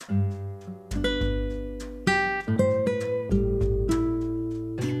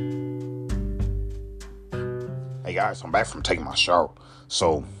Hey guys, I'm back from taking my shower.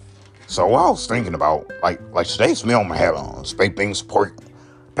 So what I was thinking about, like today's meal, I'm gonna have baked beans,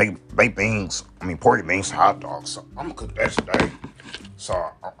 baked beans. Pork beans, and hot dogs. So I'm gonna cook that today. So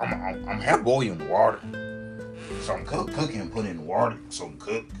I'm half boiling water. So I'm cooking and putting in the water so I can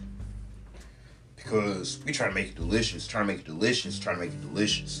cook because we try to make it delicious. And to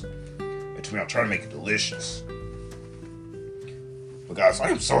me, I'm trying to make it delicious. But guys,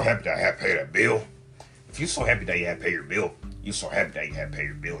 I am so happy that I have paid that bill. If you're so happy that you have paid your bill, you're so happy that you have paid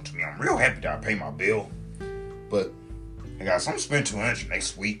your bill. To me, I'm real happy that I paid my bill. But hey guys, I'm spending $200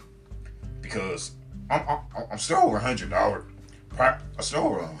 next week because I'm still over $100. I still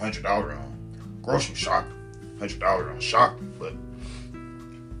over $100 on grocery shopping, $100 on shopping, but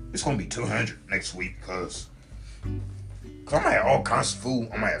it's gonna be $200 next week because I'm gonna have all kinds of food.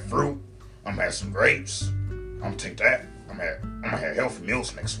 I'm gonna have fruit. I'm gonna have some grapes. I'm gonna take that. I'm gonna have healthy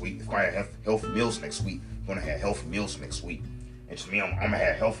meals next week. If I have healthy meals next week, I'm gonna have healthy meals next week. And to me, I'm gonna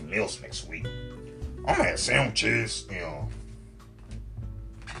have healthy meals next week. I'm gonna have sandwiches, and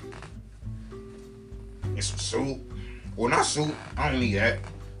some soup. Well, not soup. I don't need that,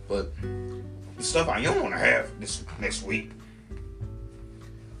 but the stuff I don't want to have this next week.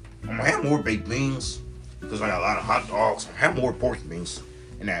 I'm gonna have more baked beans because I got a lot of hot dogs. I'm gonna have more pork beans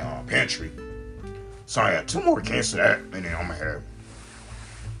in that pantry. So I got 2 more cans of that, and then I'm gonna have.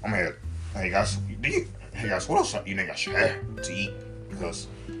 Hey guys, what else you think I should have to eat? Because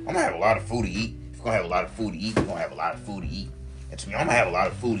I'm gonna have a lot of food to eat. If you're gonna have a lot of food to eat, you're gonna have a lot of food to eat. And to me, I'm gonna have a lot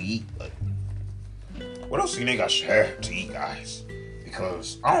of food to eat. But what else do you think I should have to eat, guys?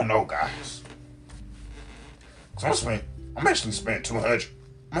 Because I don't know, guys. Because I'm actually spending $200.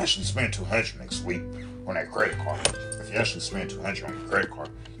 I'm actually spending $200 next week on that credit card. If you actually spend $200 on your credit card,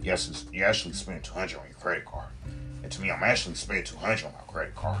 you actually spend $200 on your credit card. And to me, I'm actually spending $200 on my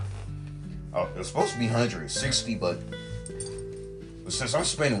credit card. It was supposed to be $160, but since I'm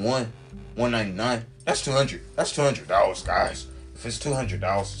spending $199, that's $200. That's $200, guys. If it's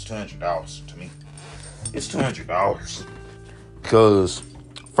 $200, it's $200 to me. It's $200 because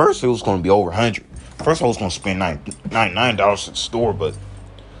first it was going to be over $100. First I was going to spend $99 at the store, but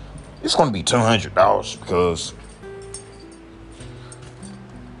it's going to be $200 because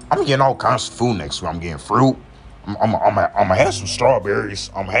I'm getting all kinds of food next week. I'm getting fruit. I'm gonna have some strawberries.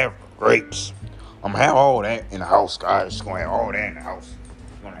 I'm gonna have grapes. I'm gonna have all that in the house, guys. I'm gonna have all that in the house.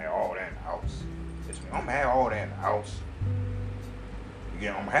 I'm gonna have all that in the house. I'm gonna have all that in the house.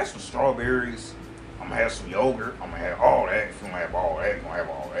 Again, I'm gonna have some strawberries. I'm gonna have some yogurt. I'm gonna have all that. If you don't have all that, you're gonna have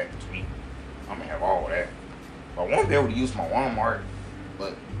all that. To me, I'm gonna have all that. I won't be able to use my Walmart,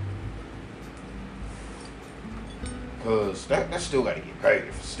 but because that still got to get paid.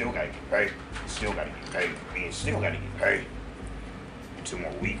 If it still got to get paid, it still got to get paid. I mean, it still got to get paid in 2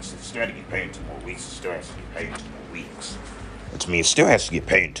 more weeks. If it still got to get paid in 2 more weeks, it still has to get paid in 2 more weeks. And to me, it still has to get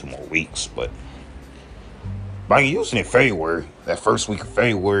paid in 2 more weeks. But by using it in February, that first week of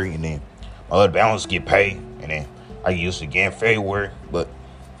February, and then my other balance get paid, and then I use it again in February. But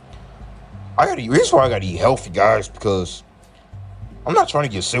the reason why I gotta eat healthy, guys, because I'm not trying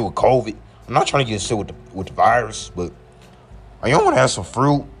to get sick with COVID. I'm not trying to get sick with the virus, but I don't want to have some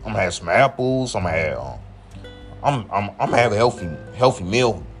fruit. I'm gonna have some apples. I'm gonna have a healthy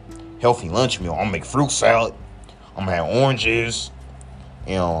meal, healthy lunch meal. I'm gonna make fruit salad. I'm gonna have oranges.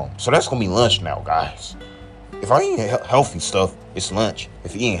 So that's gonna be lunch now, guys. If I eat healthy stuff, it's lunch.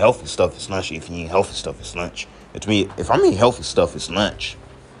 If you eat healthy stuff, it's lunch. If you eat healthy stuff, it's lunch. To me, if I'm eating healthy stuff, it's lunch.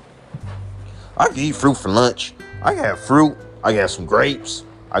 I can eat fruit for lunch. I can have fruit. I can have some grapes.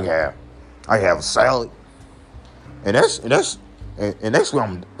 I can have a salad. And that's what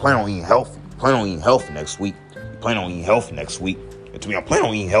I'm planning on eating healthy. Next week. And to me, I'm planning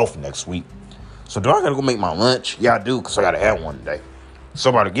on eating healthy next week. So do I gotta go make my lunch? Yeah, I do, because I gotta have one today. So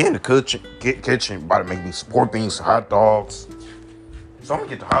about to get in the kitchen, about to make me some pork beans, some hot dogs. So I'm gonna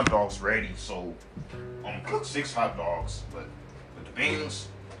get the hot dogs ready. So I'm gonna cook 6 hot dogs, but the beans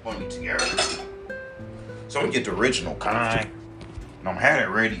want me together. So I'm gonna get the original kind. And I'm having it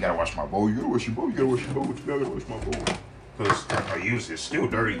ready. You gotta wash my bowl. You gotta wash your bowl. You gotta wash my bowl. Because I use it, it's still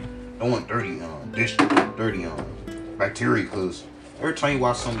dirty. I don't want dirty bacteria. Because every time you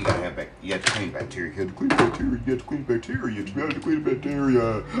wash something, you have to clean bacteria. You have to clean bacteria.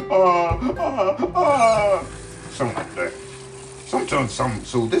 Something like that. Sometimes.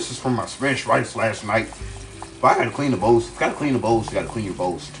 So this is from my Spanish rice last night. But I gotta clean the bowls. If you gotta clean the bowls, you gotta clean your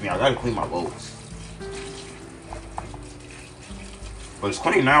bowls. To me, I gotta clean my bowls. But it's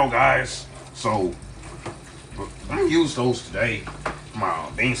clean now, guys. So I'm gonna use those today. My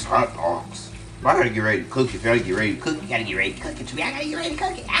beans, hot dogs. But I gotta get ready to cook. If you gotta get ready to cook, you gotta get ready to cook it. To me, I gotta get ready to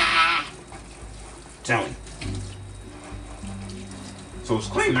cook it. Tell me. So it's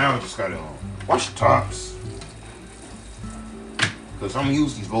clean now. I just gotta wash the tops. Cause I'm gonna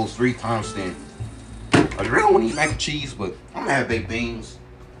use these bowls 3 times then. I really want to eat mac and cheese, but I'm gonna have baked beans.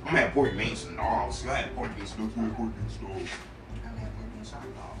 I'm gonna have pork beans and dogs. I had pork beans, dogs. I had pork beans, dogs. I had pork beans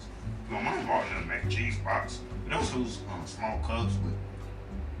and dogs. My mom bought another mac and cheese box. And those small cups, but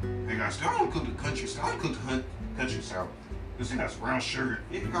hey guys, I don't cook the country style. I cook the country style. This thing has brown sugar.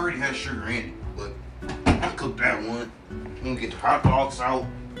 It already has sugar in it, but I'm gonna cook that one. I'm gonna get the hot dogs out.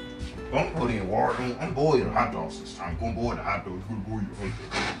 Don't put in water. I'm gonna boil the hot dogs this time. I'm gonna boil the hot dogs. I'm gonna boil the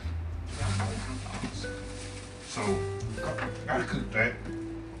hot dogs. So, gotta cook that.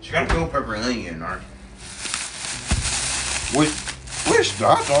 She got bell pepper and onion in there. Which the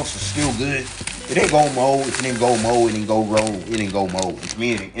hot dogs are still good. It ain't go mold. It didn't go mold. It didn't go roll. It didn't go mold. And to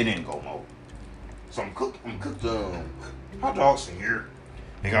me, it didn't go mold. So I'm cook the hot dogs in here.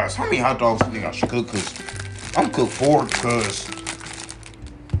 Hey guys, how many hot dogs do you think I should cook? Cause I'm cook 4 because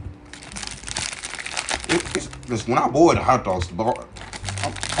when I boil the hot dogs,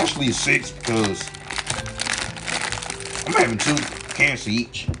 I'm actually 6 because I'm having 2 cans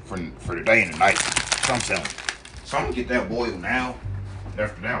each for the day and the night. So I'm telling you. So I'm gonna get that boiled now.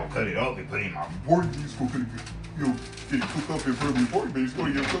 After that, I'll cut it up and put it in my pork beans. Get it cooked up and put it in pork beans. Go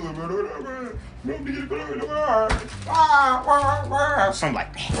to your cooker. Something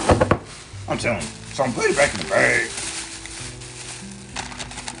like that. I'm telling you. So I'm putting it back in the bag.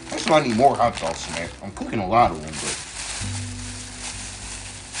 That's why I need more hot dogs in there. I'm cooking a lot of them,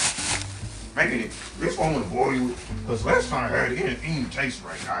 but making it. This one I want to boil it because last time I had it, it didn't even taste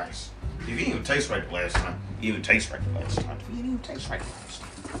right, guys. If it didn't even taste right the last time, it didn't even taste right the last time. It didn't even taste right the last time.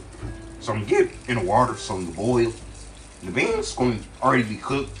 So I'm gonna get it in the water so I'm gonna boil. The beans going to already be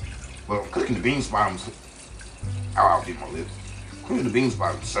cooked. Well, I'm cooking the beans by themselves. I'll get my lip. Cooking the beans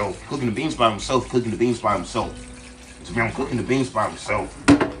by themselves. Cooking the beans by themselves. Cooking the beans by themselves. To me, I'm cooking the beans by myself.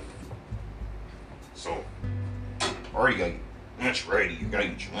 So, already got your lunch ready. You gotta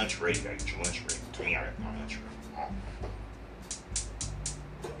get your lunch ready. You gotta get your lunch ready. To me, I got my lunch ready.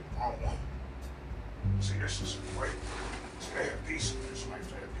 See, this is great. See, I had pizza last night.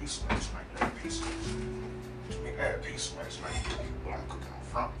 I had pizza last night. I had pizza last night. I had pizza last night. But I'm cooking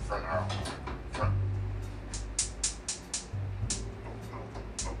on front out. Front.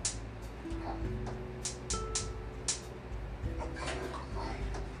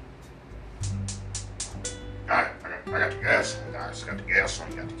 I got the gas on, guys. I got the gas on.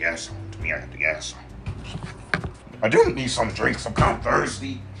 You got the gas on. To me, I got the gas on. I do need some drinks. I'm kind of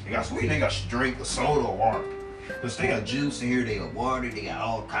thirsty. You guys, what do you think I should drink? A soda or water? Because they got juice in here. They got water. They got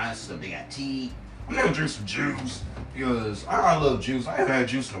all kinds of stuff. They got tea. I'm going to drink some juice because I love juice. I haven't had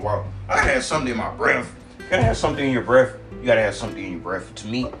juice in a while. I got to have something in my breath. You got to have something in your breath. You got to have something in your breath. To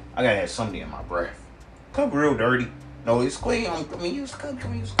me, I got to have something in my breath. Cup real dirty. No, it's clean. I mean, use the cup.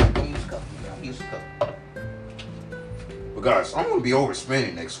 Come use the cup. Come use the cup. Use the cup. But guys, I don't want to be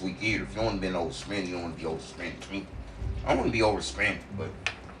overspending next week either. If you don't want to be overspending, you don't want to be overspending. To me, I don't want to be overspending, but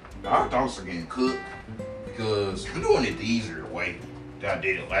the hot dogs are getting cooked because I'm doing it the easier way that I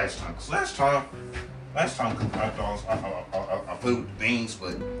did it last time. Because last time I cooked hot dogs, I put it with the beans,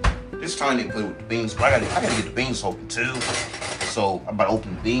 but this time they put it with the beans. But I gotta get the beans open too. So I'm about to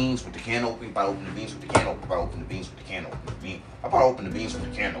open the beans with the can open. I'm about to open the beans with the can open. I'm about to open the beans with the can open. I'm about to open the beans with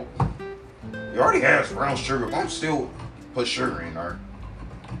the can open. It already has brown sugar, but I'm still put sugar in there.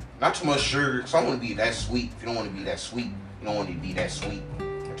 Not too much sugar, because I don't want to be that sweet. If you don't want to be that sweet, you don't want to be that sweet.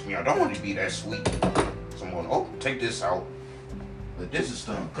 But to me, I don't want to be that sweet. So I'm going to take this out. But this is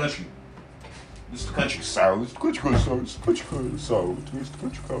the country. This is the country sour. This is the country sour. This is the country sour. This is the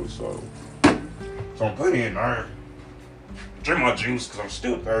country sour. So I'm putting it in there. Drink my juice, because I'm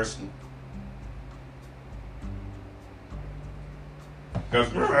still thirsty.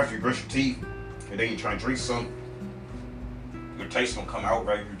 Because remember after you brush your teeth, and then you try to drink something, your taste don't come out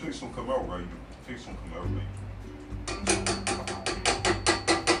right. Your taste don't come out right. Your taste don't come out right.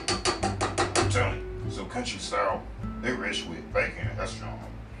 I'm telling you. So country style, they're rich with bacon. That's strong.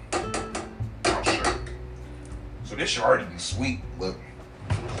 I'm sure. So this should already be sweet, but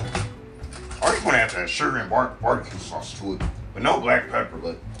already gonna have to have sugar and barbecue sauce to it, but no black pepper.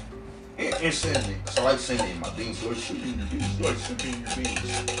 But it's cinnamon. So I like cinnamon in my beans. So it should be in your beans. So I like cinnamon in your beans.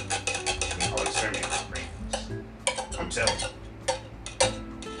 I like cinnamon in my beans. I'm telling you.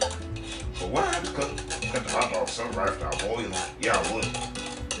 But would I have to cut the hot dogs up right after I boil them? Yeah, I would.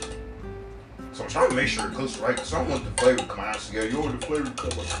 So I'm trying to make sure it cooks right, because I don't want the flavor to combine together. You don't want the flavor to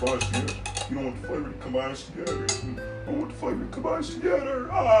combine together. You don't want the flavor to combine together. I don't want the flavor to combine together.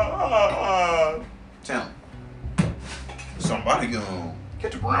 Tell me. So I'm about to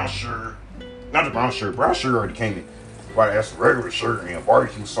get the brown sugar. Not the brown sugar. Brown sugar already came in. About to add some regular sugar and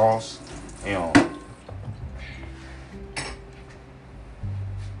barbecue sauce. And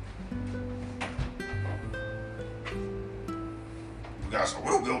guys, I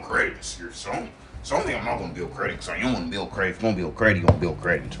will build credit this year. So I think I'm not gonna build credit because I don't want to build credit. If you're gonna build credit, you're gonna build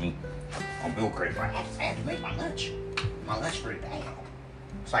credit to me. I'm build credit. I have to make my lunch. My lunch for today.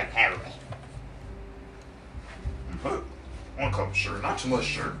 It's like Saturday. And put 1 cup of sugar, not too much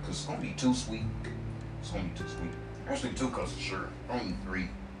sugar, because it's gonna be too sweet. It's gonna be too sweet. Actually 2 cups of sugar. Don't need 3.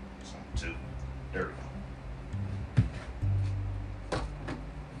 It's only 2. There we go.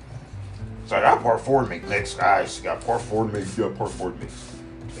 So I got part 4 to make next, guys. You got part 4 to make. You got part 4 to make.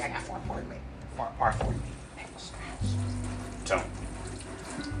 Yeah, I got part 4 to make. Part 4 to make next, guys. Tell me.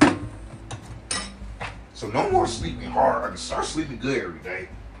 So no more sleeping hard. I can start sleeping good every day.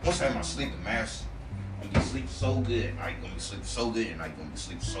 Once I have my sleeping mask, I'm gonna be sleeping so good at night. I'm gonna be sleeping so good at night. I'm gonna be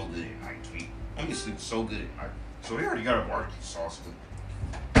sleeping so good at night. To me, I'm gonna be sleeping so good at night. So we already got a barbecue sauce.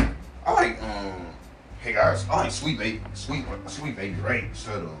 But I like hey guys, I like sweet baby Ray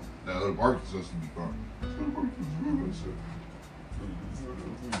instead of that other barbecue sauce to be called.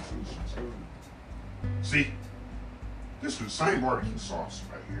 See, this is the same barbecue sauce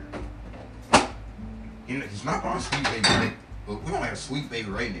right here. It's not on Sweet Baby Ray, but we're gonna have Sweet Baby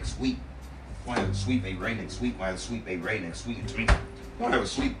Ray next week. We're gonna have Sweet Baby Ray next week. We're gonna have Sweet Baby Ray next week. To me, we're gonna have a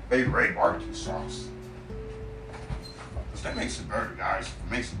Sweet Baby Ray barbecue sauce. Cause that makes it better, guys. It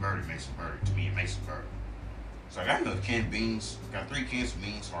makes it better. It makes it better. To me, it makes it better. So I got another can of beans. Got 3 cans of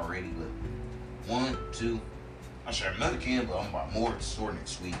beans already. But 1, 2. I should have another can, but I'm about more at the store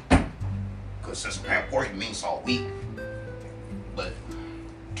next week. Cause since we have pork and beans all week, but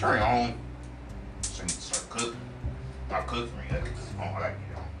turn it on. So you can start cooking. Not cooking for me yet. I like it,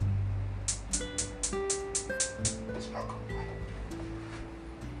 It's not cooking.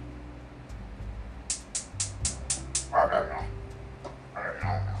 I got it on. I got it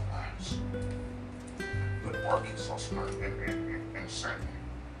on now, guys. Good barbecue sauce in the center.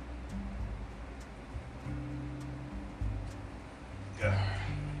 Yeah.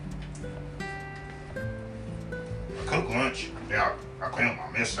 I cook lunch. Yeah, I clean up my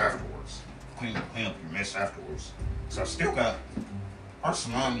mess afterwards. Clean up your mess afterwards. So I still got our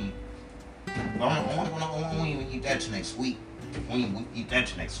salami. But I won't even eat that till next week. Wait a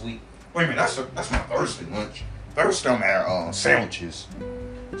minute, that's my Thursday lunch. Thursday I'm having sandwiches.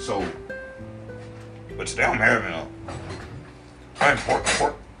 So, but today I'm having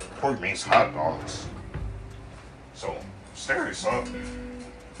pork beans hot dogs. So stir this up.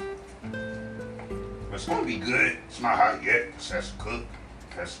 But it's gonna be good. It's not hot yet. It has to cook.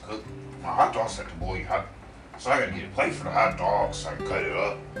 My hot dogs have to boil hot. So I gotta get a plate for the hot dogs so I can cut it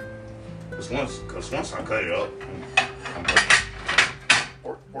up. Cause once I cut it up, I'm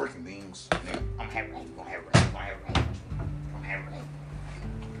pork and beans. Then I'm having it.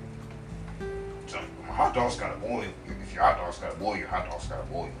 So my hot dogs gotta boil. If your hot dogs gotta boil, your hot dogs gotta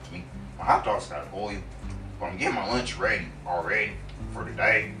boil. To me, my hot dogs gotta boil. But I'm getting my lunch ready already for the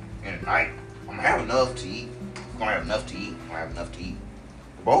day and the night. I'm gonna have enough to eat.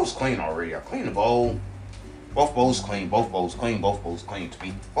 The bowl's clean already. I cleaned the bowl. Both bowls clean. To me,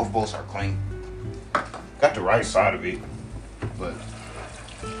 both bowls are clean. Got the right side of it, but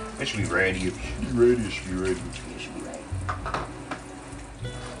it should be ready. It should be ready.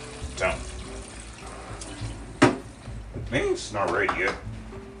 So, beans not ready yet.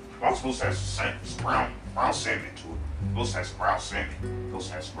 I'm supposed to have some brown salmon to it. I'm supposed to have some brown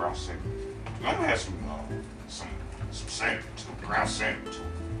salmon. I'm gonna have some salmon to it, brown salmon to it.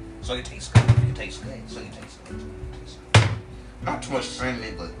 So it tastes good. Not too much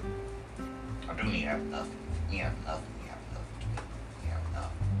salmon, but I do need to have enough. You have enough.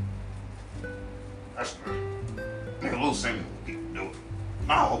 That's good. Make a little salmon will do it.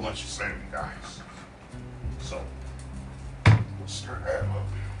 Not a whole bunch of salmon, guys. So we'll stir that up.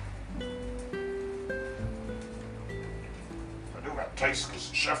 I do got to taste because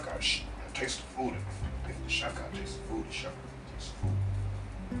the chef got to taste the food. If the chef got to taste the food, the chef got to taste the food.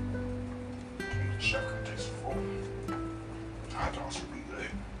 The chef got to taste the food. The hot dogs will be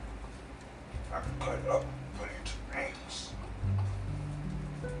good. I can cut it up, put it into the rings.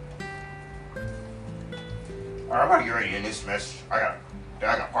 Alright, I'm about to get ready to end this mess. I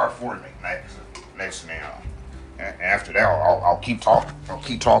got part 4 to make next now. And after that, I'll keep talking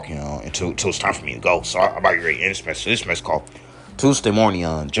until it's time for me to go. So I'm about to get ready to end this mess. So this mess called Tuesday morning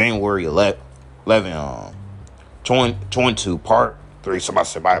on January 11, 22, part 3. Somebody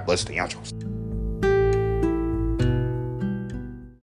said bye, bless the outros.